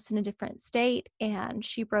lives in a different state, and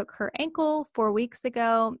she broke her ankle 4 weeks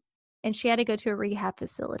ago, and she had to go to a rehab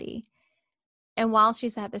facility. And while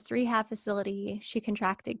she's at this rehab facility, she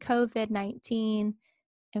contracted COVID-19,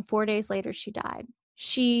 and 4 days later, she died.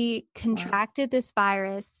 She contracted this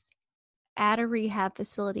virus at a rehab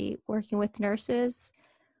facility, working with nurses,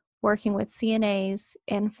 working with CNAs,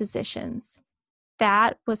 and physicians.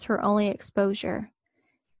 That was her only exposure.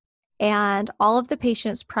 And all of the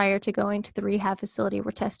patients prior to going to the rehab facility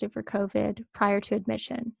were tested for COVID prior to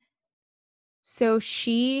admission. So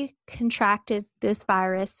she contracted this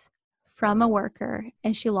virus from a worker,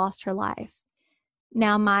 and she lost her life.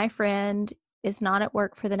 Now, my friend is not at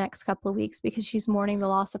work for the next couple of weeks because she's mourning the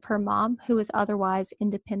loss of her mom, who is otherwise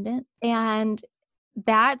independent. And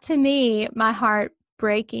that, to me, my heart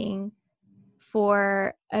breaking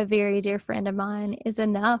for a very dear friend of mine is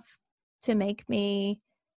enough to make me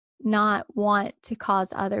not want to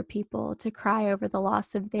cause other people to cry over the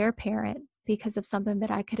loss of their parent because of something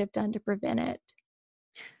that I could have done to prevent it.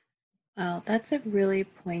 Wow, that's a really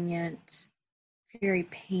poignant, very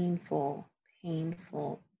painful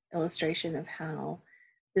illustration of how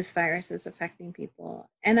this virus is affecting people.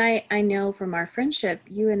 And I know from our friendship,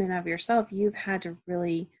 you in and of yourself, you've had to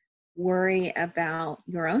really worry about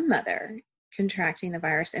your own mother contracting the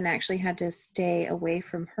virus and actually had to stay away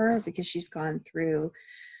from her because she's gone through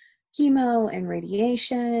chemo and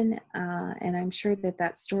radiation. And I'm sure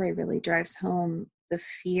that story really drives home the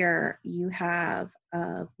fear you have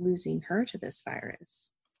of losing her to this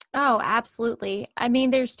virus. Oh, absolutely. I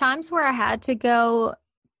mean, there's times where I had to go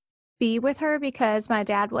be with her because my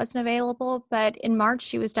dad wasn't available. But in March,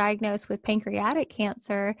 she was diagnosed with pancreatic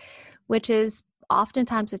cancer, which is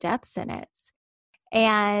oftentimes a death sentence.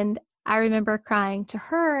 And I remember crying to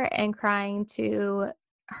her and crying to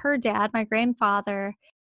her dad, my grandfather.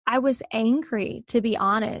 I was angry, to be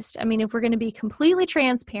honest. I mean, if we're going to be completely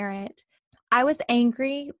transparent, I was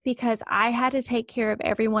angry because I had to take care of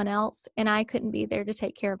everyone else and I couldn't be there to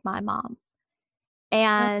take care of my mom.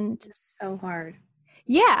 And that's so hard.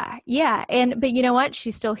 Yeah. But you know what?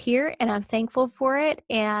 She's still here and I'm thankful for it.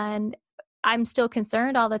 And I'm still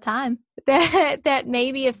concerned all the time that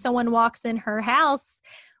maybe if someone walks in her house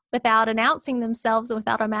without announcing themselves,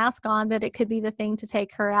 without a mask on, that it could be the thing to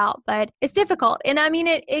take her out. But it's difficult. And I mean,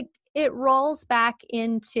 it rolls back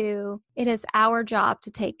into, it is our job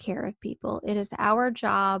to take care of people. It is our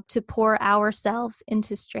job to pour ourselves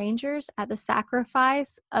into strangers at the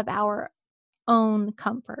sacrifice of our own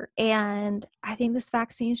comfort. And I think this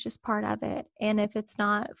vaccine is just part of it. And if it's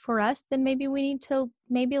not for us, then maybe we need to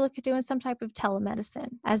look at doing some type of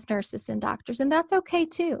telemedicine as nurses and doctors. And that's okay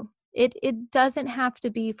too. It doesn't have to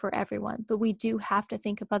be for everyone, but we do have to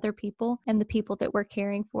think of other people and the people that we're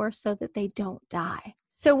caring for so that they don't die.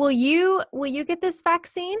 So will you get this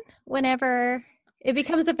vaccine whenever it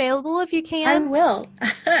becomes available, if you can? I will.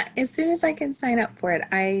 As soon as I can sign up for it,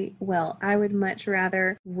 I will. I would much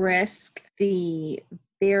rather risk the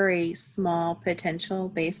very small potential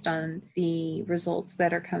based on the results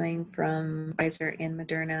that are coming from Pfizer and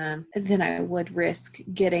Moderna than I would risk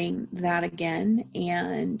getting that again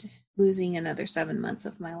and losing another 7 months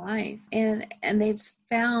of my life. And they've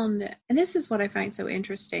found, and this is what I find so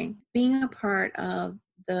interesting, being a part of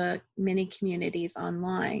the many communities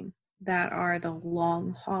online that are the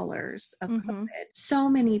long haulers of COVID. So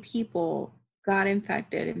many people got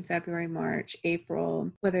infected in February, March,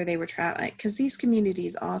 April, whether they were traveling, because these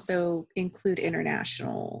communities also include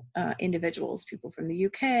international individuals, people from the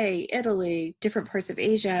UK, Italy, different parts of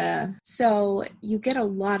Asia. So you get a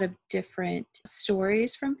lot of different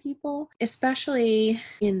stories from people, especially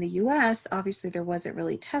in the US. Obviously, there wasn't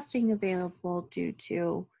really testing available due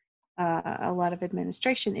to a lot of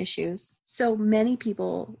administration issues. So many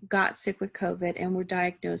people got sick with COVID and were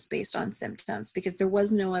diagnosed based on symptoms because there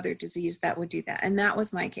was no other disease that would do that. And that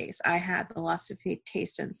was my case. I had the loss of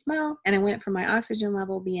taste and smell, and I went from my oxygen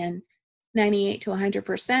level being 98 to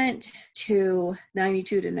 100% to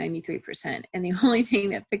 92 to 93%. And the only thing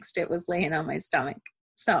that fixed it was laying on my stomach.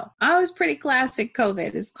 So I was pretty classic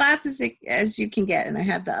COVID, as classic as you can get. And I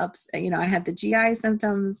had I had the GI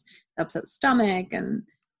symptoms, upset stomach, and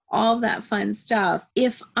all that fun stuff.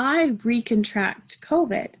 If I recontract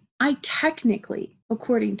COVID, I technically,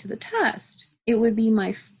 according to the test, it would be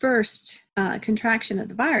my first contraction of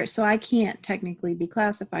the virus. So I can't technically be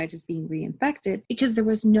classified as being reinfected because there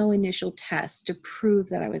was no initial test to prove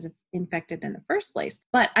that I was infected in the first place.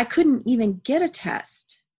 But I couldn't even get a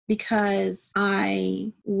test because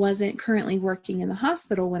I wasn't currently working in the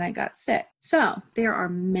hospital when I got sick. So there are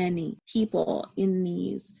many people in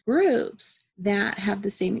these groups that have the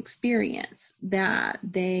same experience, that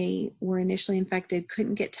they were initially infected,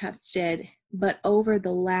 couldn't get tested, but over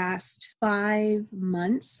the last 5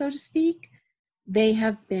 months, so to speak, they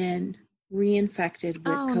have been reinfected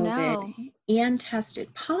with COVID and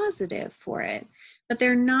tested positive for it. But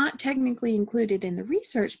they're not technically included in the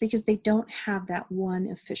research because they don't have that one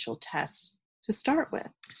official test to start with.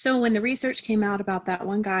 So when the research came out about that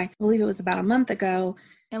one guy, I believe it was about a month ago.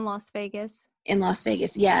 In Las Vegas,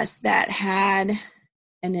 yes, that had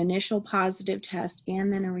an initial positive test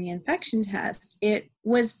and then a reinfection test. It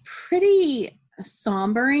was pretty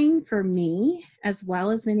sombering for me, as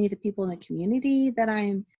well as many of the people in the community that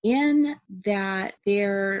I'm in, that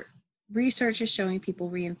their research is showing people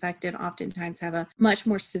reinfected oftentimes have a much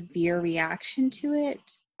more severe reaction to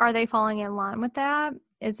it. Are they falling in line with that?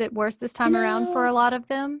 Is it worse this time around for a lot of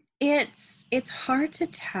them? It's hard to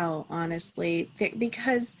tell, honestly,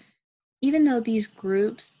 because even though these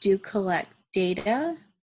groups do collect data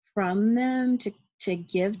from them to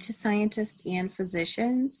give to scientists and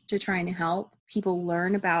physicians to try and help people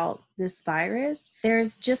learn about this virus,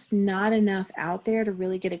 there's just not enough out there to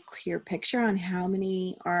really get a clear picture on how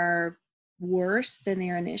many are worse than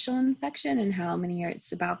their initial infection and how many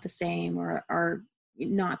it's about the same or are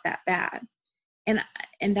not that bad.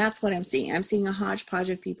 And that's what I'm seeing. I'm seeing a hodgepodge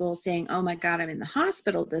of people saying, oh my God, I'm in the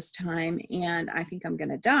hospital this time and I think I'm going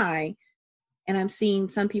to die. And I'm seeing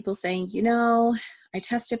some people saying, I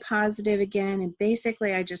tested positive again, and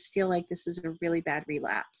basically I just feel like this is a really bad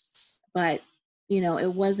relapse. But,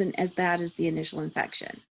 it wasn't as bad as the initial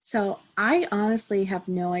infection. So I honestly have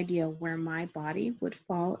no idea where my body would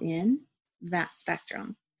fall in that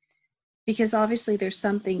spectrum. Because obviously there's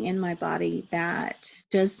something in my body that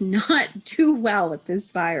does not do well with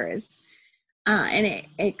this virus. And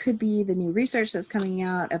it could be the new research that's coming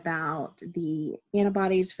out about the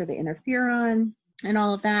antibodies for the interferon and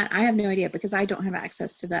all of that. I have no idea because I don't have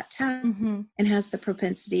access to that test and has the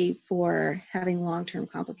propensity for having long-term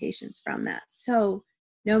complications from that. So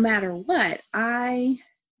no matter what, I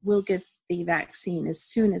will get the vaccine as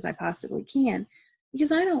soon as I possibly can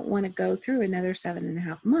because I don't want to go through another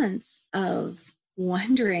 7.5 months of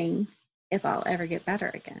wondering if I'll ever get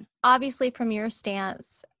better again. Obviously, from your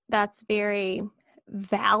stance, that's very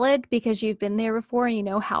valid because you've been there before and you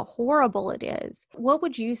know how horrible it is. What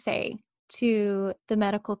would you say to the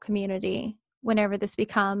medical community whenever this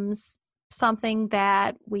becomes something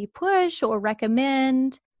that we push or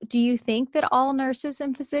recommend? Do you think that all nurses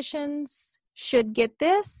and physicians should get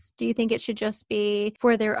this? Do you think it should just be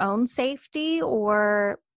for their own safety,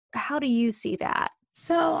 or how do you see that?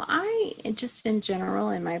 So I just in general,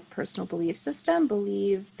 in my personal belief system,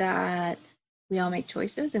 believe that we all make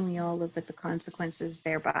choices and we all live with the consequences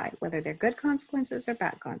thereby, whether they're good consequences or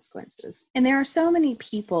bad consequences. And there are so many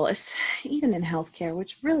people, even in healthcare,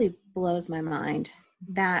 which really blows my mind,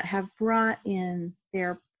 that have brought in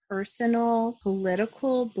their personal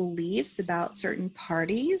political beliefs about certain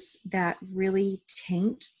parties that really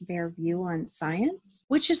taint their view on science,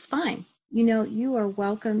 which is fine. You are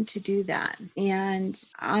welcome to do that. And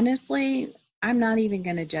honestly, I'm not even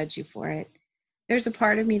going to judge you for it. There's a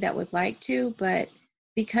part of me that would like to, but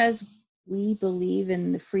because we believe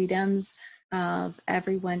in the freedoms of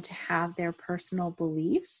everyone to have their personal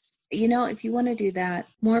beliefs, if you want to do that,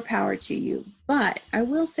 more power to you. But I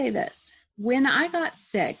will say this. When I got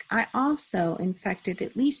sick, I also infected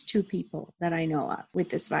at least 2 people that I know of with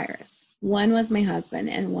this virus. One was my husband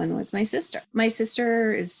and one was my sister. My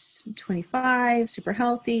sister is 25, super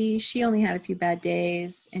healthy. She only had a few bad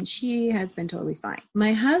days and she has been totally fine.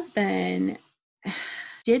 My husband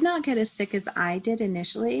did not get as sick as I did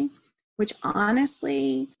initially, which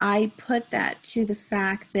honestly, I put that to the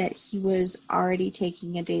fact that he was already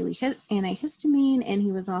taking a daily antihistamine and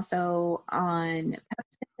he was also on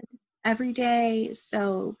Pepcid every day.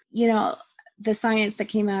 So, the science that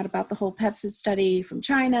came out about the whole Pepcid study from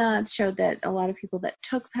China showed that a lot of people that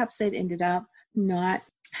took Pepcid ended up not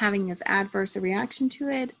having as adverse a reaction to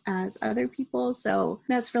it as other people. So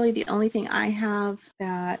that's really the only thing I have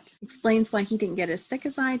that explains why he didn't get as sick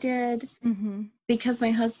as I did. Because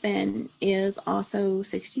my husband is also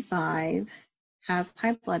 65, has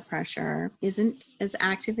high blood pressure, isn't as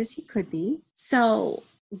active as he could be. So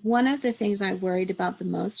one of the things I worried about the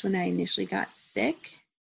most when I initially got sick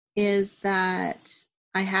is that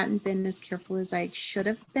I hadn't been as careful as I should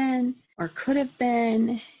have been or could have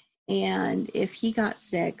been. And if he got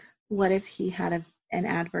sick, what if he had a an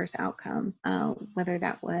adverse outcome, whether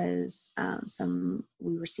that was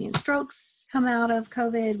we were seeing strokes come out of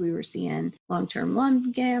COVID, we were seeing long-term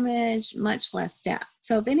lung damage, much less death.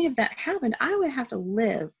 So if any of that happened, I would have to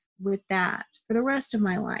live with that for the rest of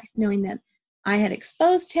my life, knowing that I had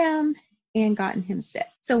exposed him and gotten him sick.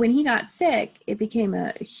 So when he got sick, it became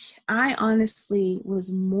I honestly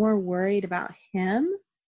was more worried about him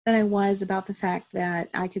than I was about the fact that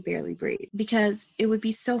I could barely breathe, because it would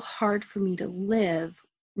be so hard for me to live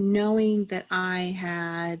knowing that I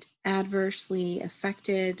had adversely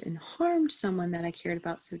affected and harmed someone that I cared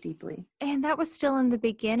about so deeply. And that was still in the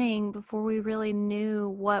beginning, before we really knew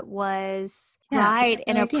what was right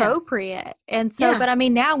and appropriate. And so, but I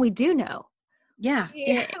mean, now we do know. Yeah.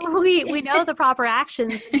 We know the proper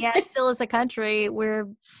actions, yet still as a country, we're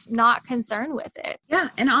not concerned with it. Yeah.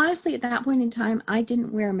 And honestly, at that point in time, I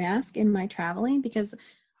didn't wear a mask in my traveling because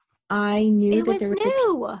I knew that there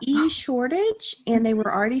was a PPE shortage, and they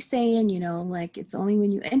were already saying, like, it's only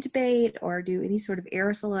when you intubate or do any sort of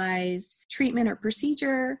aerosolized treatment or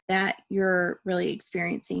procedure that you're really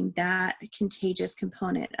experiencing that contagious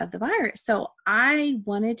component of the virus. So I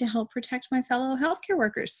wanted to help protect my fellow healthcare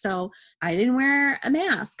workers. So I didn't wear a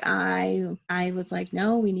mask. I was like,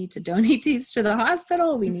 no, we need to donate these to the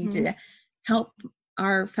hospital. We need to help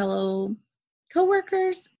our fellow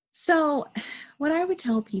coworkers. So what I would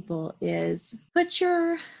tell people is put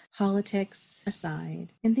your politics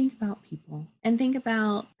aside and think about people, and think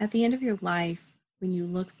about, at the end of your life, when you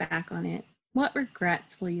look back on it, what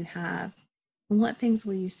regrets will you have, and what things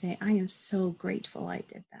will you say, I am so grateful I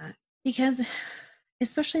did that? Because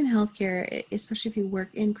especially in healthcare, especially if you work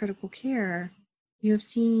in critical care, you have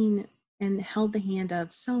seen and held the hand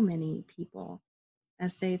of so many people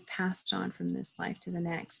as they've passed on from this life to the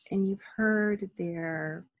next. And you've heard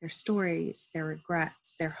their stories, their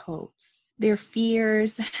regrets, their hopes, their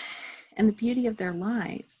fears, and the beauty of their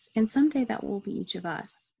lives. And someday that will be each of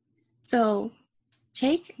us. So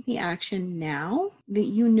take the action now that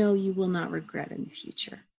you know you will not regret in the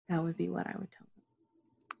future. That would be what I would tell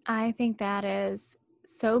them. I think that is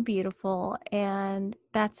so beautiful. And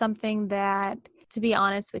that's something that, to be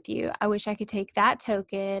honest with you, I wish I could take that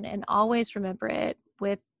token and always remember it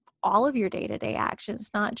with all of your day-to-day actions,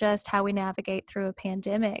 not just how we navigate through a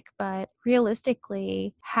pandemic, but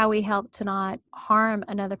realistically, how we help to not harm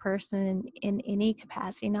another person in any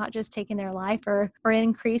capacity, not just taking their life or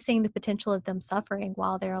increasing the potential of them suffering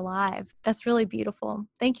while they're alive. That's really beautiful.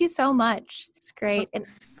 Thank you so much. It's great.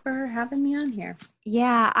 Thanks for having me on here.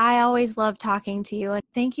 Yeah, I always love talking to you. And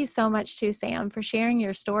thank you so much too, Sam, for sharing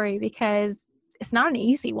your story, because it's not an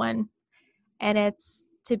easy one. And it's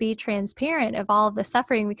to be transparent of all of the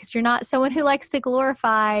suffering, because you're not someone who likes to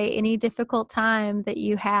glorify any difficult time that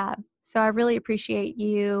you have. So I really appreciate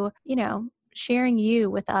you, sharing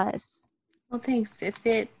you with us. Well, thanks. If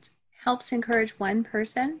it helps encourage one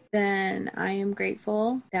person, then I am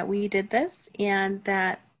grateful that we did this and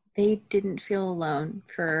that they didn't feel alone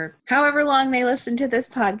for however long they listened to this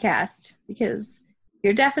podcast, because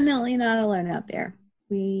you're definitely not alone out there.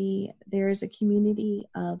 There is a community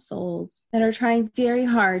of souls that are trying very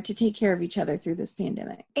hard to take care of each other through this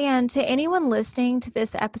pandemic. And to anyone listening to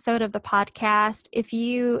this episode of the podcast, if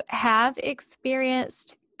you have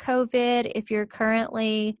experienced COVID, if you're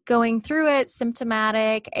currently going through it,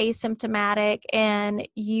 symptomatic, asymptomatic, and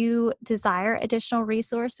you desire additional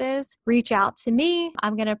resources, reach out to me.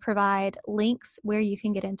 I'm going to provide links where you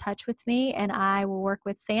can get in touch with me, and I will work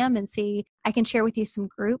with Sam and see, I can share with you some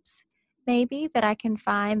groups maybe that I can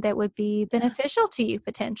find that would be beneficial to you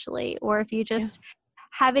potentially. Or if you just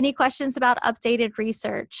have any questions about updated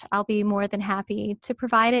research, I'll be more than happy to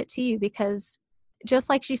provide it to you, because just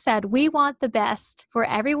like she said, we want the best for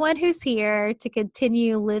everyone who's here to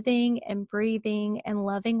continue living and breathing and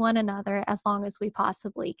loving one another as long as we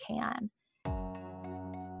possibly can.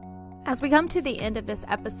 As we come to the end of this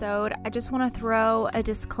episode, I just want to throw a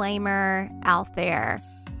disclaimer out there.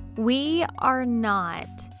 We are not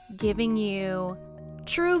giving you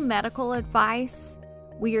true medical advice.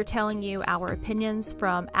 We are telling you our opinions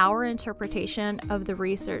from our interpretation of the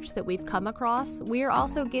research that we've come across. We are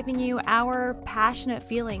also giving you our passionate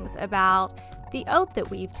feelings about the oath that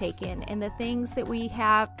we've taken and the things that we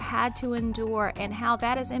have had to endure and how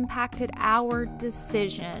that has impacted our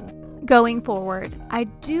decision going forward. I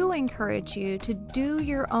do encourage you to do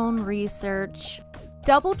your own research,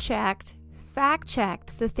 double-checked, fact-check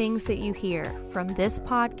the things that you hear from this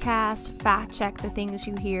podcast, fact-check the things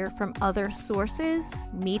you hear from other sources,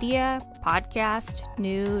 media, podcast,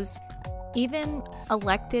 news, even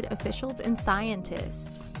elected officials and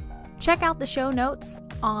scientists. Check out the show notes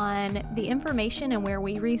on the information and where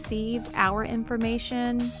we received our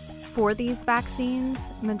information. for these vaccines,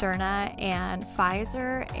 Moderna and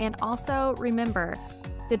Pfizer. And also remember,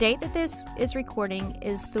 the date that this is recording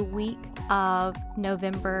is the week of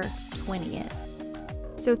November 20th.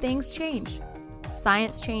 So things change.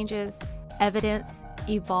 Science changes, evidence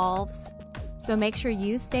evolves. So make sure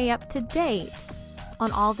you stay up to date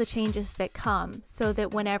on all the changes that come so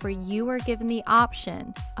that whenever you are given the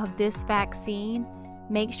option of this vaccine,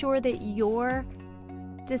 make sure that your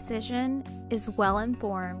decision is well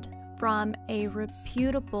informed from a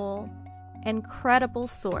reputable and credible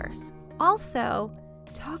source. Also,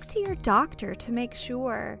 talk to your doctor to make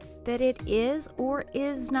sure that it is or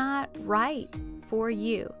is not right for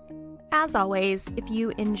you. As always, if you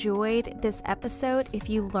enjoyed this episode, if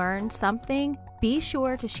you learned something, be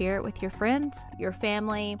sure to share it with your friends, your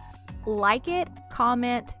family, like it,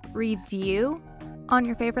 comment, review on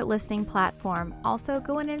your favorite listening platform. Also,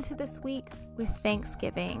 going into this week with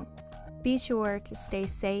Thanksgiving, be sure to stay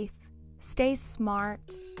safe, stay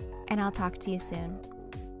smart, and I'll talk to you soon.